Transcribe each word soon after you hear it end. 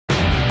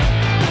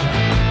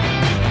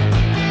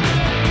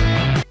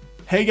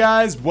Hey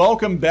guys,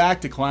 welcome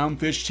back to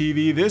Clownfish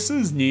TV. This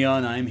is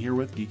Kneon. I'm here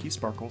with Geeky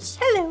Sparkles.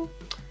 Hello.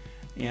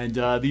 And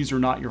these are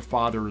not your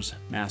father's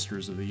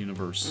Masters of the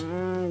Universe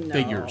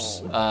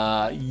figures.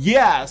 No.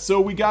 Yeah,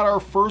 so we got our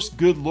first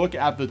good look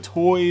at the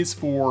toys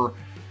for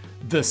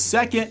the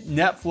second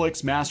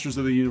Netflix Masters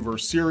of the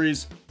Universe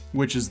series,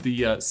 which is the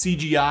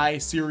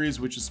CGI series,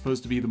 which is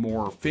supposed to be the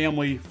more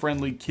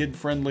family-friendly,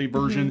 kid-friendly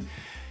version.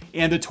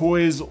 And the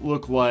toys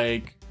look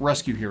like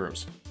rescue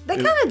heroes. They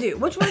kind of do,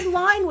 which was in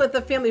line with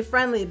the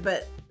family-friendly,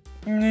 but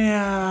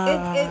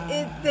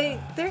yeah,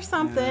 there's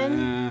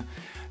something.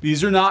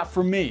 These are not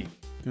for me.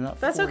 They're not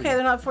That's for okay. you.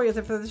 They're not for you.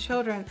 They're for the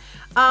children.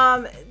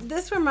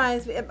 This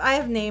reminds me. I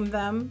have named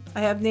them. I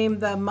have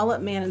named the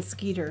Mullet Man and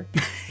Skeeter.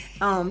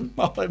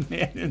 Mullet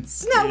Man and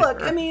Skeeter. Now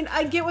look, I mean,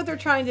 I get what they're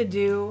trying to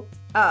do.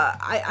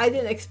 I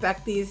didn't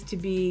expect these to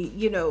be,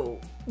 you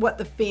know, what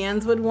the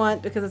fans would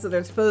want, because that's what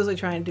they're supposedly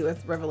trying to do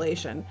with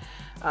Revelation.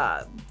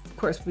 Of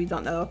course, we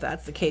don't know if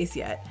that's the case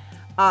yet.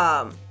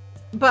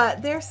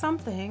 But there's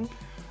something.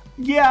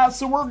 Yeah,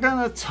 so we're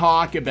gonna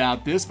talk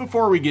about this.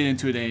 Before we get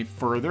into it any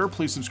further,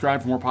 please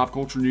subscribe for more pop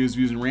culture news,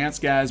 views, and rants,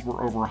 guys.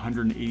 We're over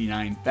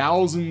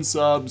 189,000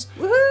 subs.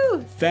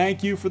 Woohoo!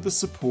 Thank you for the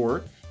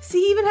support. See,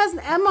 he even has an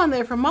M on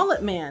there for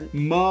Mullet Man.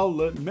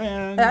 Mullet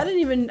Man. I didn't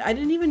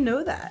even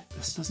know that.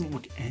 This doesn't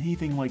look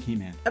anything like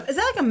He-Man. Is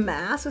that like a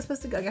mask? It's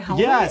supposed to be like a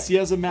helmet? Yes, he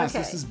has a mask.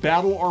 Okay. This is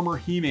Battle Armor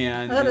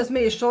He-Man. I thought it was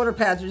maybe his shoulder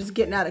pads are just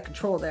getting out of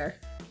control there.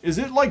 Is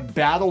it like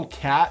Battle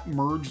Cat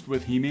merged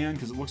with He-Man?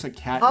 Because it looks like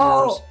cat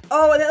ears.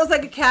 Oh, and it was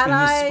like a cat and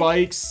eye. the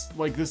spikes,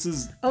 like this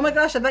is... Oh my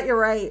gosh, I bet you're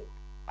right.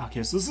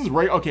 Okay, so this is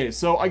right. Okay,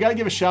 so I gotta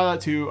give a shout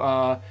out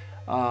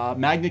to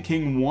Magna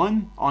King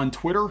 1 on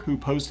Twitter, who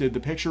posted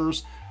the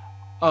pictures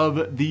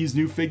of these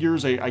new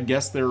figures. I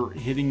guess they're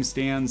hitting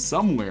stands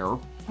somewhere.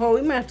 Oh,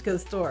 we might have to go to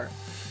the store.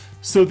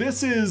 So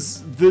this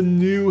is the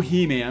new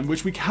He-Man,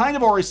 which we kind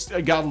of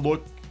already got a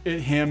look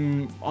at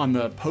him on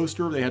the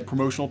poster. They had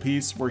promotional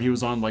piece where he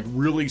was on like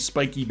really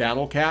spiky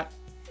Battle Cat.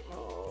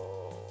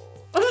 Oh,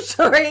 I'm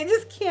sorry, I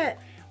just can't.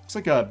 Looks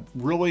like a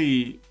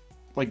really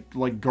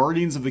like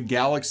Guardians of the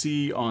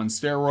Galaxy on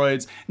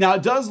steroids. Now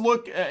it does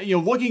look, you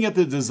know, looking at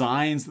the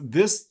designs,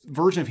 this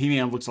version of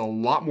He-Man looks a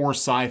lot more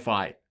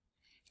sci-fi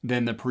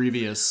than the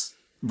previous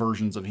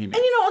versions of He-Man.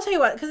 And you know, I'll tell you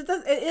what,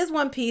 because it is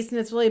one piece and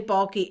it's really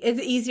bulky. It's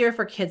easier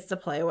for kids to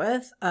play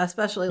with,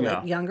 especially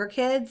like younger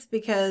kids,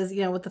 because,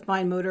 you know, with the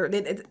fine motor,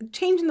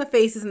 changing the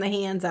faces and the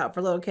hands out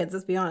for little kids,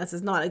 let's be honest,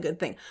 is not a good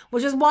thing.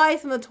 Which is why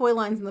some of the toy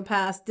lines in the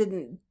past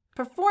didn't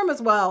perform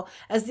as well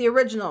as the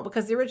original,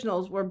 because the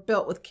originals were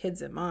built with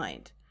kids in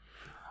mind.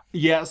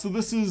 Yeah, so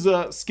this is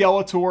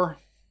Skeletor.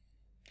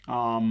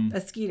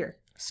 A Skeeter.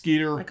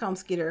 Skeeter. I call him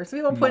Skeeter. Some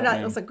people point out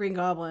he looks like Green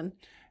Goblin.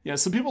 Yeah,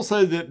 some people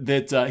say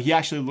that he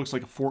actually looks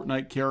like a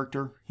Fortnite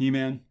character,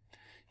 He-Man.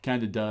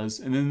 Kind of does.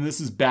 And then this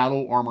is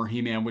Battle Armor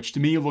He-Man, which to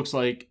me looks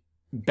like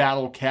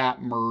Battle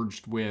Cat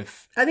merged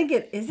with I think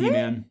it is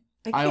He-Man.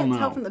 I can't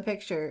tell from the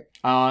picture.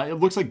 It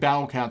looks like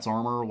Battle Cat's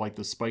armor, like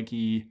the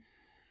spiky...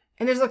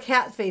 And there's a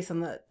cat face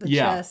on the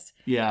chest.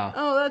 Yeah.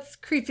 Oh, that's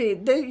creepy.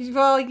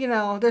 Well, you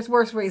know, there's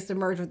worse ways to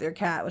merge with your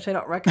cat, which I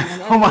don't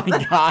recommend. Oh my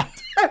God.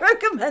 I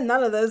recommend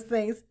none of those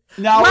things.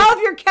 Now, love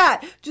your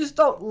cat. Just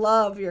don't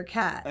love your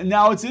cat.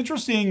 Now, it's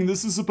interesting.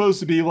 This is supposed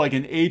to be like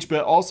an H, but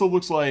it also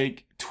looks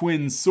like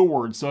twin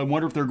swords. So I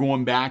wonder if they're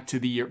going back to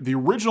the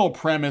original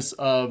premise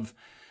of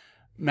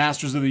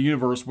Masters of the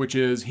Universe, which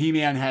is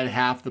He-Man had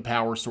half the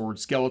power sword,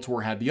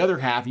 Skeletor had the other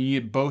half. You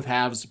need both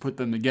halves to put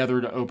them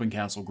together to open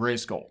Castle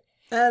Grayskull.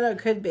 I don't know, it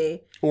could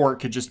be. Or it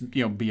could just,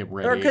 you know, be a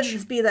red Or it could H.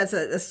 just be that's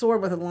a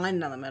sword with a line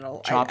down the middle.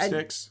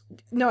 Chopsticks?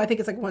 No, I think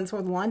it's like one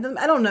sword with a line.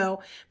 I don't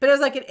know. But it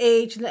was like an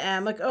H and an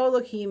M. Like, oh,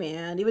 look,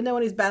 He-Man. Even though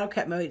when he's Battle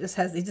Cat mode, he's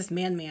just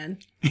man.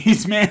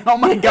 He's man. Oh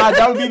my God,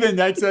 that'd be the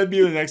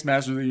next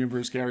Masters of the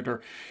Universe character.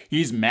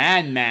 He's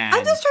man.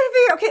 I'm just trying to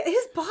figure, okay,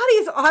 his body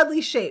is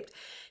oddly shaped.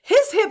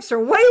 His hips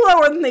are way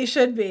lower than they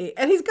should be.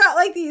 And he's got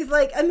like these,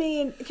 like, I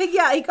mean, okay,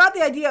 yeah, he got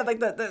the idea of like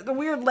the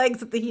weird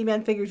legs that the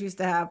He-Man figures used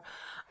to have.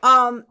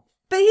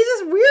 But he's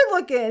just weird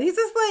looking. He's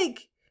just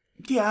like,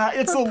 yeah,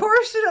 it's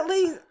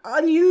proportionately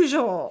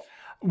unusual.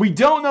 We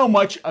don't know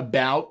much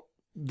about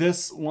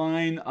this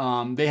line.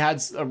 They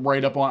had a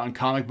write-up on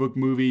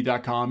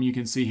comicbookmovie.com. You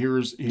can see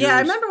here's... Yeah, I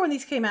remember when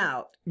these came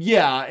out.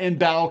 Yeah, and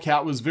Battle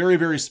Cat was very,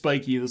 very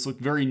spiky. This looked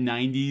very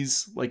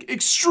 90s, like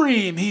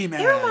extreme He-Man.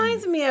 It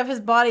reminds me of his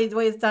body, the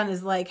way it's done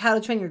is like How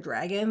to Train Your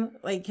Dragon,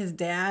 like his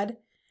dad.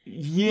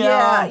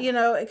 Yeah, you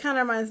know, it kind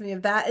of reminds me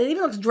of that. It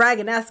even looks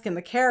dragon-esque in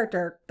the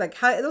character. Like,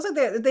 how, it looks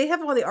like they have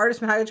one of the artists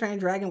from How to Train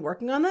Your Dragon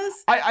working on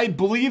this. I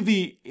believe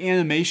the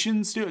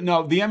animation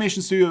studio, the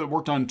animation studio that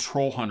worked on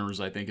Troll Hunters,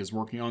 I think, is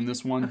working on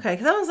this one. Okay,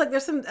 because I was like,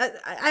 there's some,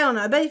 I don't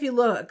know. I bet if you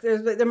look,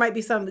 there might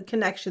be some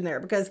connection there,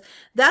 because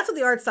that's what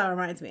the art style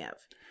reminds me of.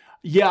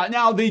 Yeah,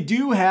 now they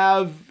do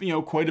have, you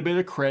know, quite a bit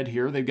of cred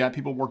here. They've got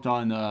people worked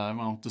on,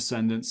 well,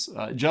 Descendants,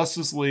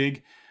 Justice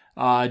League,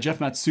 Jeff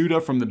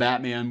Matsuda from the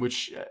Batman,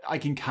 which I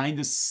can kind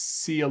of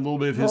see a little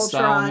bit of his Voltron,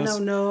 style in this. oh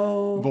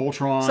no.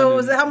 Voltron.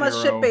 So how much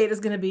Arrow. ship bait is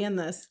going to be in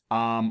this?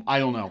 I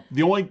don't know.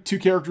 The only two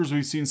characters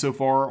we've seen so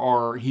far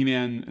are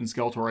He-Man and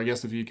Skeletor, I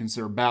guess if you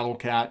consider Battle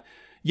Cat.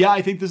 Yeah,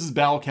 I think this is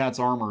Battle Cat's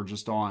armor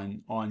just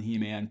on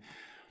He-Man.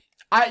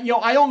 I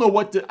don't know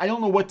what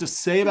to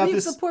say about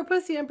this. Leaves the poor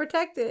pussy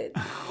unprotected.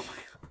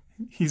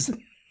 He's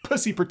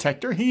pussy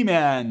protector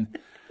He-Man.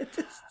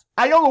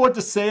 I don't know what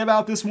to say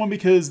about this one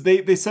because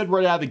they said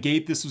right out of the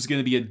gate this was going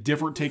to be a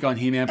different take on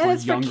He-Man for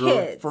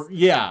younger. For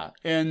kids.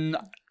 And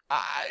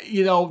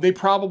they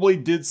probably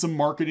did some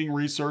marketing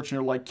research and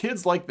they're like,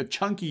 kids like the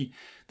chunky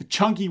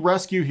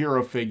rescue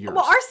hero figures.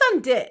 Well, our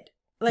son did.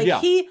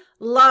 He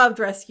loved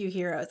Rescue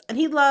Heroes, and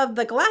he loved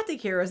the Galactic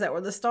Heroes that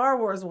were the Star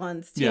Wars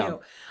ones too. Yeah.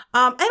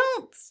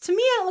 To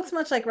me, I don't look so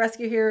much like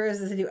Rescue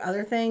Heroes as they do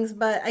other things,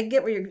 but I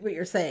get what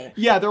you're saying.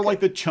 Yeah, they're like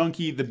the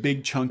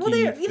big chunky. Well,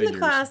 even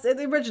figures.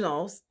 the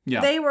originals.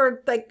 Yeah. They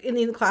were like in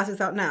the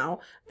classics out now.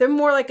 They're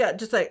more like a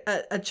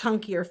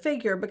chunkier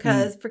figure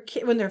because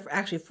when they're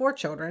actually for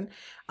children,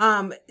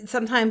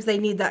 sometimes they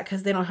need that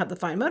because they don't have the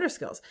fine motor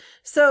skills.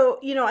 So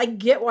I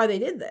get why they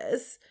did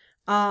this.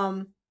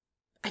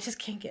 I just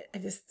can't get.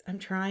 I'm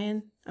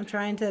trying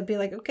to be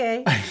like,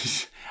 okay.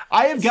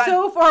 I have gotten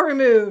so far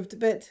removed,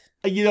 but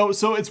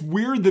so it's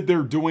weird that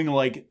they're doing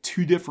like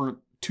two different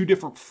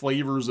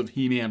flavors of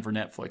He-Man for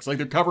Netflix. Like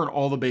they're covering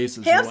all the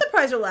bases. Hey, I'm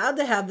surprised you're allowed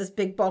to have this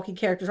big bulky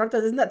characters, aren't they?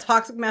 Isn't that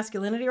toxic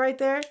masculinity right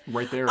there?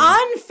 Right there.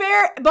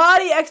 Unfair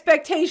body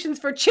expectations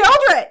for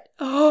children.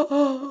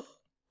 Oh,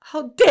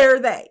 how dare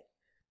they?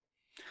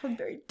 How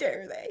very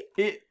dare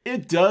they?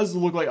 It does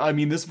look like, I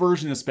mean, this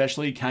version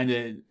especially kind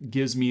of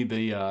gives me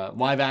the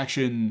live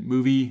action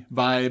movie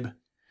vibe,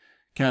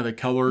 kind of the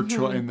color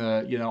and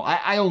the,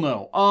 I don't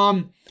know.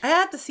 I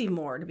have to see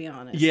more, to be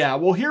honest. Yeah,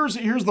 well, here's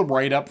the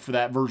write up for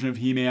that version of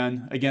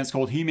He-Man. Again, it's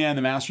called He-Man: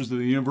 The Masters of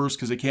the Universe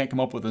because they can't come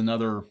up with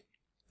another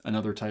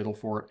title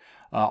for it.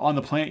 On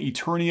the planet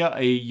Eternia,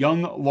 a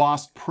young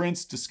lost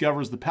prince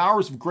discovers the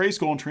powers of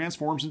Grayskull and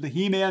transforms into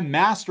He-Man,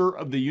 Master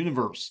of the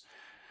Universe.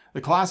 The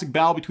classic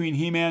battle between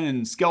He-Man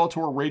and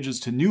Skeletor rages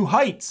to new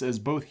heights as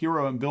both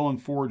hero and villain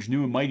forge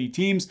new and mighty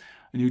teams,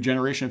 a new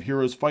generation of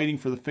heroes fighting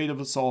for the fate of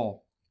us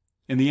all.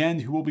 In the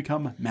end, who will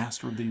become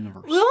Master of the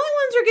Universe? The only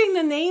ones you're getting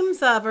the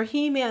names of are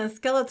He-Man and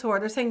Skeletor.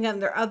 They're saying that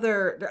they're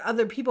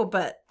other people,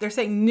 but they're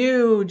saying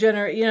new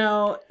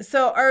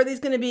So are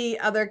these going to be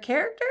other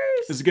characters?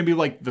 Is it going to be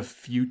like the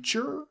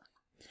future?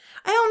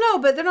 I don't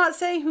know, but they're not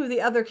saying who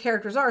the other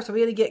characters are. So we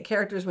got to get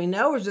characters we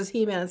know, or is just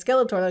He-Man and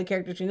Skeletor, the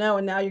characters you know,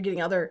 and now you're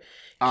getting other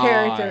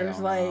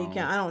characters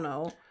I don't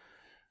know.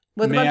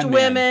 With a bunch of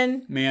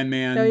women.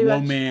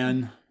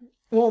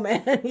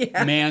 Woman,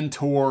 yeah.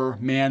 Mantor,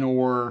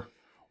 Manor,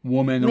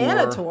 Woman,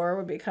 Manator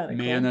would be kind of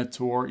cool.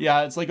 Manator.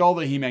 Yeah, it's like all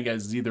the He-Man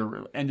guys is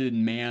either ended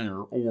in man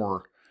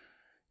or.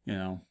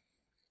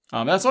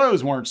 That's why I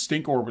always wondered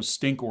Stinkor was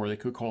Stinkor. They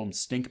could call him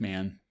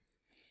Stinkman.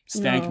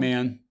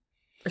 Stankman.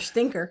 Or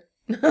Stinker.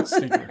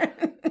 Stinker.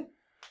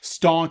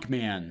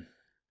 Stonkman.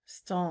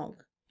 Stonk.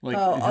 Like,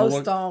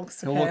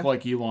 stonks. He'll look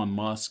like Elon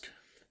Musk.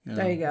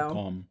 There you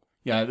go.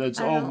 Yeah, that's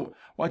all.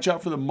 Watch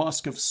out for the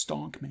musk of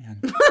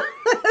Stonkman.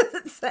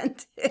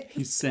 Scented.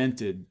 He's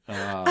scented.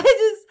 I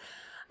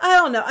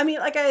don't know. I mean,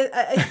 like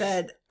I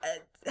said,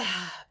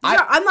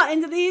 I'm not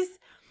into these.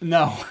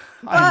 No,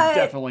 I'm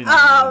definitely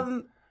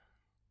not.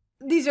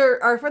 These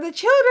are for the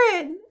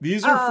children.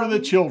 These are for the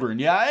children.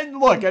 Yeah, and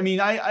look, I mean,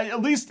 I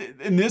at least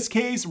in this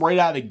case, right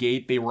out of the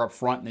gate, they were up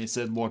front and they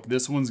said, look,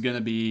 this one's going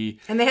to be...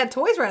 And they had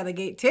toys right out of the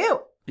gate,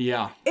 too.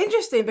 Yeah.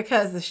 Interesting,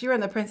 because the She-Ra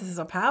and the Princesses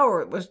of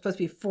Power was supposed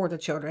to be for the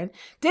children.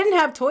 Didn't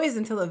have toys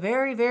until the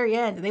very, very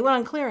end. And they went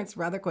on clearance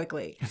rather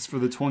quickly. It's for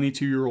the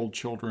 22-year-old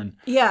children.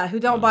 Yeah, who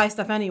don't buy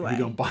stuff anyway. Who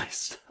don't buy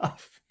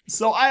stuff.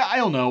 So I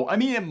don't know. I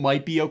mean, it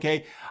might be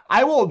okay.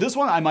 This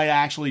one I might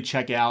actually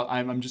check out.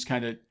 I'm just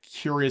kind of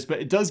curious, but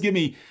it does give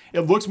me,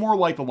 it looks more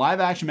like the live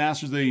action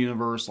Masters of the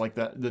Universe, like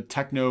the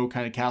techno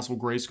kind of Castle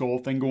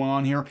Grayskull thing going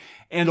on here.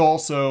 And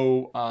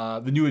also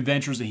the New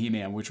Adventures of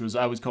He-Man, which was,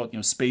 I always call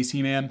it, Space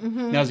He-Man.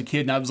 And I was a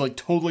kid and I was like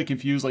totally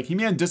confused. Like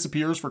He-Man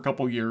disappears for a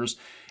couple years.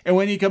 And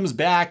when he comes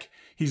back,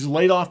 he's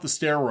laid off the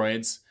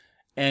steroids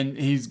and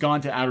he's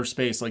gone to outer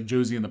space like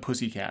Josie and the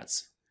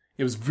Pussycats.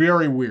 It was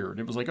very weird.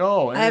 It was like,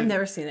 I've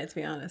never seen it, to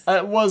be honest.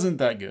 It wasn't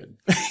that good.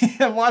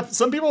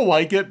 Some people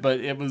like it, but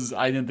I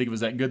didn't think it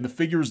was that good. And the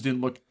figures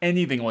didn't look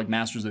anything like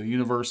Masters of the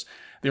Universe.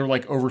 They were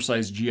like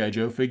oversized G.I.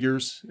 Joe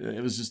figures.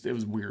 It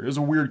was weird. It was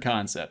a weird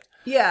concept.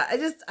 Yeah,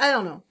 I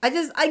don't know.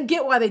 I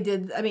get why they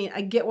did. I mean,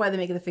 I get why they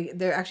make the figure.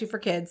 They're actually for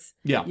kids.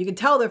 Yeah. You can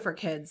tell they're for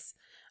kids.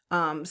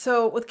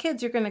 So with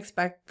kids, you're going to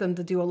expect them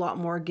to do a lot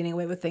more getting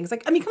away with things.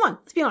 Like, I mean, come on,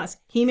 let's be honest.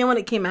 He-Man, when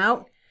it came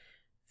out,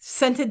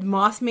 scented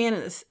Moss Man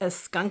and a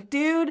skunk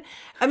dude.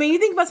 I mean, you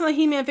think about some of the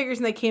He-Man figures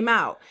when they came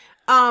out.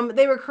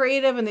 They were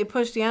creative and they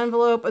pushed the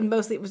envelope, and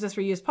mostly it was just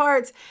reused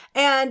parts.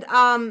 And,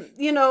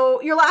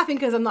 you're laughing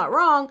because I'm not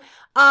wrong.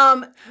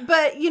 But,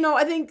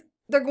 I think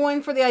they're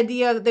going for the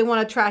idea that they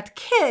want to attract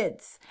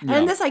kids. Yeah.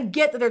 And this, I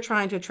get that they're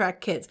trying to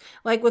attract kids.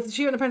 Like with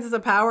She and the Princess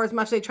of Power, as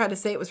much as they tried to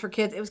say it was for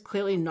kids, it was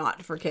clearly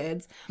not for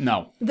kids.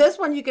 No. This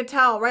one, you could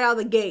tell right out of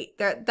the gate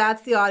that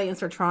that's the audience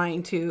they're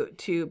trying to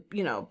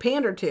you know,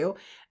 pander to.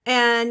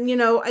 And, you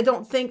know, I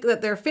don't think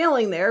that they're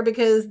failing there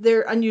because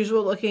they're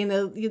unusual looking.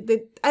 I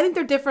think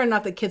they're different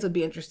enough that kids would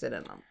be interested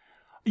in them.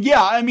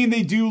 Yeah, I mean,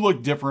 they do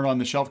look different on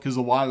the shelf because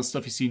a lot of the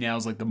stuff you see now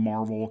is like the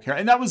Marvel character.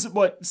 And that was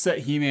what set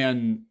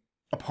He-Man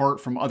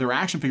apart from other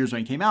action figures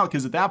when it came out,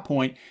 because at that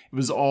point, it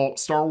was all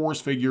Star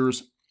Wars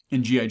figures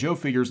and G.I. Joe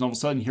figures, and all of a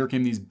sudden, here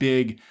came these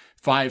big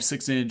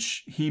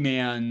 5-6-inch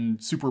He-Man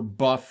super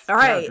buff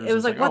characters. It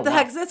was like, what the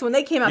heck is this? When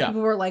they came out,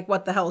 people were like,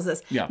 what the hell is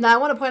this? Yeah. Now, I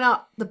want to point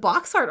out, the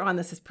box art on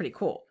this is pretty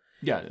cool.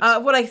 Yeah.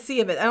 What I see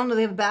of it. I don't know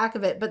they have the back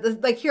of it, but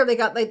like here, they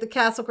got like the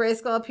Castle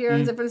Grayskull up here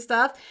and different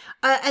stuff.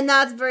 And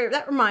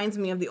that reminds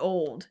me of the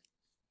old,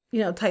 you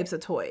know, types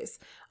of toys.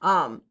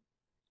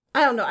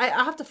 I don't know.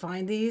 I'll have to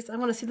find these. I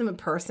want to see them in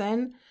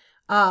person.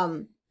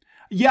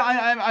 Yeah,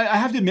 I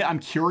have to admit, I'm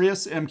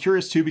curious. And I'm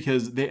curious, too,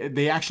 because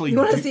they actually... You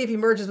want to see if he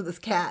merges with his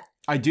cat.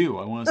 I do.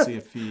 I want to see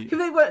if he...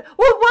 Well, one of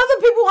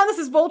the people on this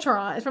is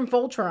Voltron. It's from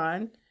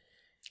Voltron.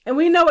 And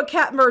we know what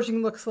cat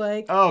merging looks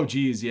like. Oh,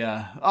 geez,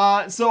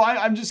 yeah. So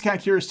I'm just kind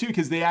of curious, too,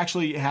 because they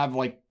actually have,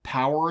 like,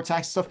 power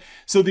attacks and stuff.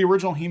 So the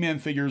original He-Man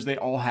figures, they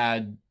all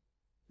had...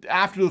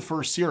 After the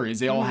first series,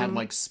 they all had,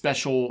 like,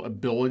 special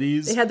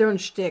abilities. They had their own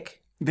shtick.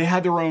 They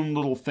had their own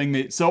little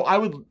thing. So I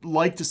would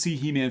like to see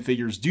He-Man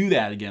figures do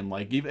that again.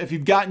 Like, if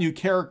you've got new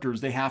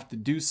characters, they have to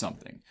do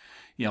something.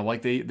 You know,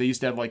 like they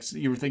used to have, like,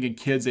 you were thinking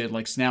kids, they had,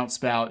 like, Snout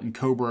Spout and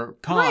Cobra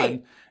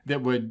Khan they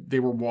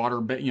were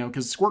water, but, you know,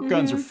 because squirt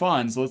guns are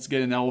fun, so let's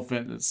get an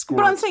elephant that squirts.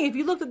 But I'm saying, if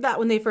you looked at that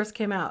when they first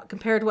came out,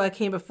 compared to what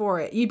came before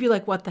it, you'd be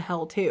like, what the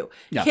hell, too?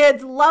 Yeah.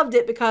 Kids loved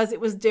it because it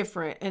was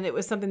different, and it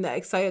was something that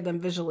excited them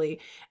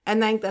visually,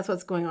 and I think that's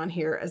what's going on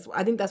here.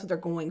 I think that's what they're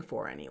going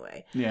for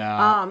anyway.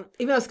 Yeah.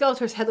 Even though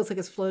Skeletor's head looks like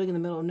it's floating in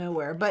the middle of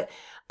nowhere. But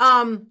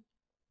I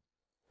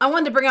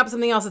wanted to bring up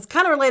something else that's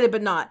kind of related,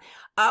 but not.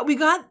 We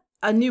got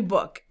a new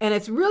book, and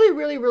it's really,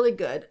 really, really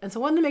good, and so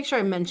I wanted to make sure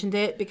I mentioned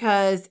it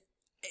because...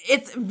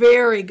 It's a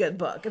very good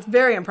book. It's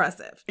very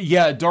impressive.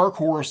 Yeah, Dark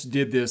Horse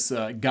did this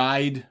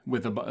guide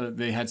with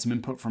they had some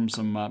input from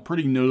some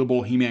pretty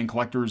notable He-Man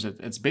collectors.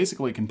 It's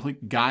basically a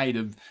complete guide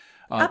of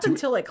up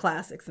until like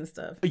classics and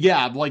stuff.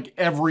 Yeah, like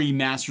every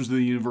Masters of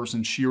the Universe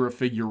and She-Ra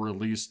figure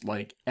released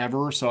like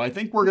ever. So I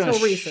think we're gonna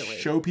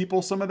show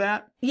people some of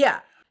that.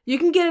 Yeah, you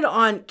can get it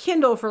on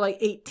Kindle for like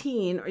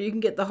 $18, or you can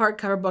get the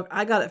hardcover book.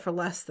 I got it for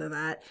less than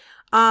that.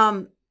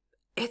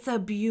 It's a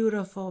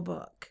beautiful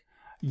book.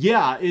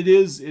 Yeah, it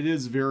is. It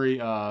is very,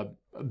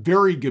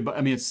 very good. I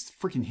mean, it's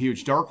freaking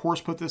huge. Dark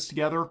Horse put this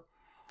together.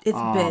 It's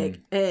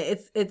big.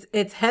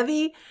 It's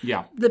heavy.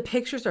 Yeah. The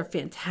pictures are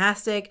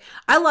fantastic.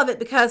 I love it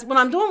because when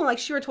I'm doing like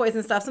She-Ra toys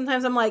and stuff,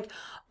 sometimes I'm like,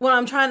 when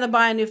I'm trying to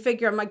buy a new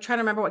figure, I'm like trying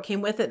to remember what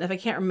came with it. And if I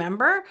can't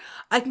remember,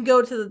 I can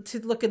go to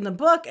look in the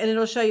book and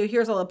it'll show you,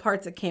 here's all the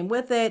parts that came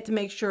with it to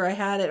make sure I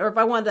had it. Or if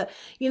I wanted to,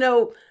 you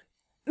know,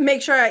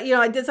 make sure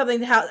I did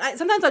something.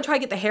 Sometimes I try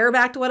to get the hair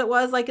back to what it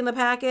was like in the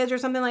package or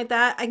something like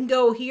that. I can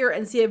go here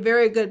and see a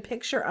very good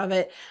picture of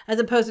it as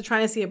opposed to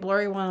trying to see a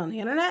blurry one on the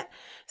internet.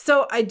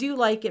 So I do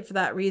like it for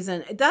that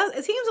reason. It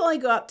seems to only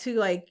go up to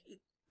like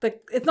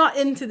it's not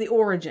into the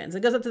origins.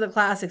 It goes up to the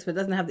classics, but it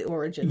doesn't have the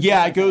origins.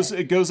 Yeah, it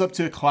goes up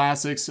to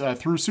classics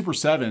through Super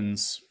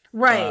 7's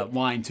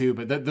line too.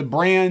 But the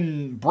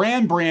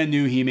brand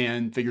new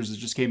He-Man figures that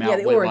just came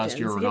out late last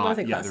year are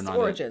not. Yeah, they're not.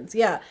 Origins.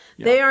 Yeah,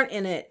 they aren't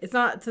in it. It's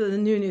not to the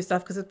new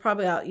stuff because it's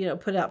probably out,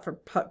 put out for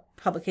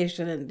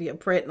publication and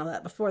print and all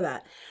that before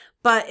that.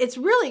 But it's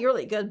really,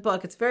 really good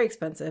book. It's very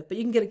expensive, but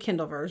you can get a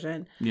Kindle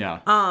version. Yeah.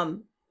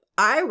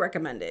 I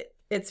recommend it.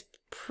 It's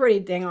pretty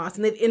dang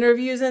awesome. They have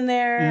interviews in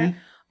there.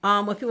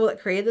 With people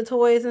that created the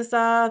toys and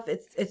stuff.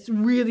 It's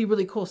really,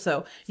 really cool.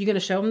 So you going to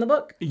show them the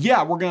book?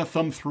 Yeah, we're going to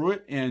thumb through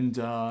it, and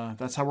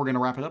that's how we're going to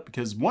wrap it up,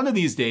 because one of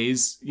these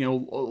days,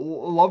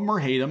 love them or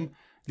hate them,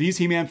 these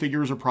He-Man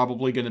figures are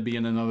probably going to be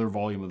in another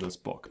volume of this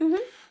book.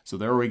 So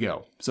there we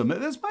go. So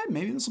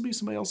maybe this will be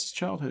somebody else's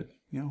childhood.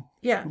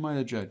 Yeah. Who am I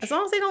to judge? As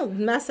long as they don't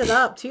mess it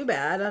up too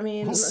bad. I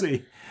mean, we'll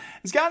see.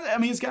 It's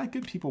got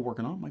good people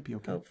working on it. Might be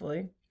okay.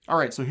 Hopefully. All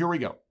right, so here we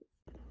go.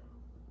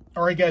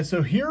 All right, guys,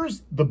 so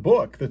here's the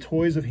book, The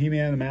Toys of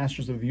He-Man, the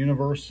Masters of the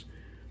Universe.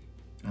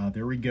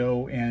 There we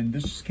go. And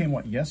this just came,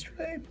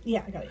 yesterday?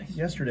 Yeah, I got it.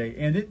 Yesterday.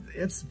 And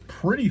it's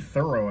pretty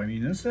thorough. I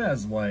mean, this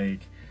has,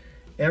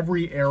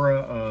 every era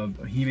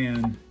of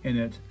He-Man in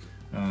it.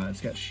 It's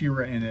got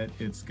She-Ra in it.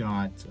 It's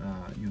got,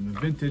 the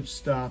vintage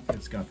stuff.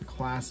 It's got the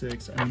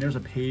classics. I mean, there's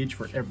a page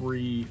for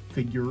every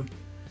figure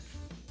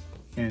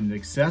and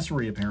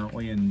accessory,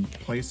 apparently, and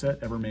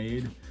playset ever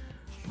made.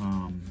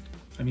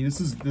 I mean,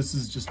 this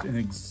is just an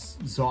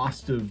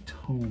exhaustive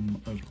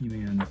tome of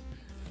He-Man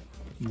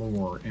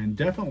lore, and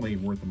definitely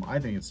worth the money. I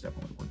think it's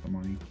definitely worth the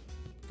money.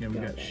 Yeah, we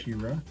got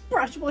She-Ra.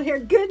 Brushable hair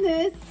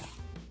goodness.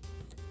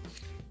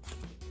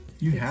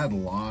 You had a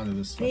lot of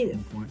this stuff at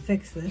one point.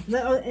 Fix this.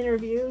 The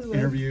interviews. With,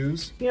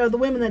 interviews. You know, the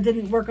women that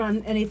didn't work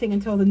on anything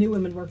until the new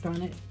women worked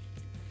on it.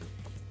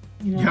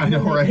 You know, yeah, I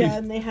know, right? Yeah,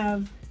 and they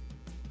have...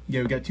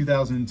 Yeah, we got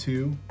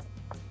 2002,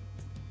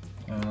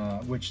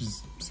 which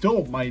is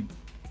still my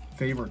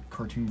favorite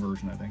cartoon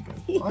version, I think.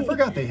 I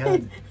forgot they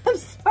had... I'm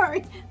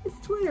sorry,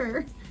 it's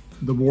Twitter.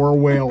 The War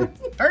Whale.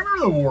 I remember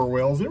the War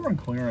Whales. They were on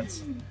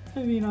clearance.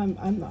 I mean,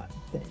 I'm not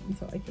thin,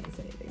 so I can't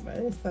say anything, but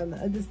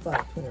I just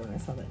thought Twitter when I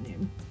saw that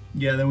name.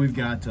 Yeah, then we've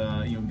got, you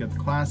know, we've got the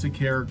classic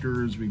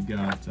characters. We've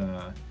got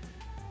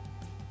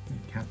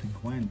Captain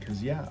Glenn,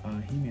 because, yeah,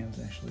 He-Man's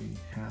actually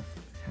half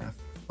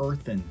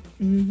earthen.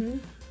 Mm-hmm.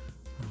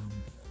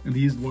 And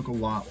these look a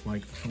lot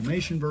like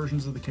Filmation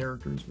versions of the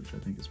characters, which I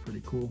think is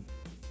pretty cool.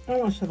 I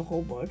don't want to show the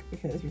whole book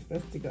because you're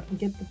supposed to go and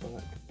get the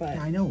book, but...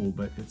 Yeah, I know,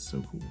 but it's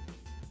so cool.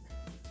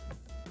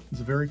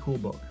 It's a very cool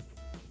book.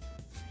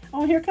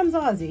 Oh, here comes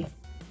Ozzy.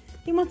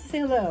 He wants to say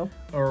hello.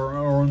 Our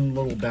own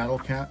little battle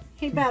cat.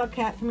 Hey, battle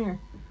cat, come here.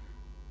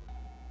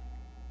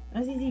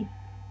 Ozzy.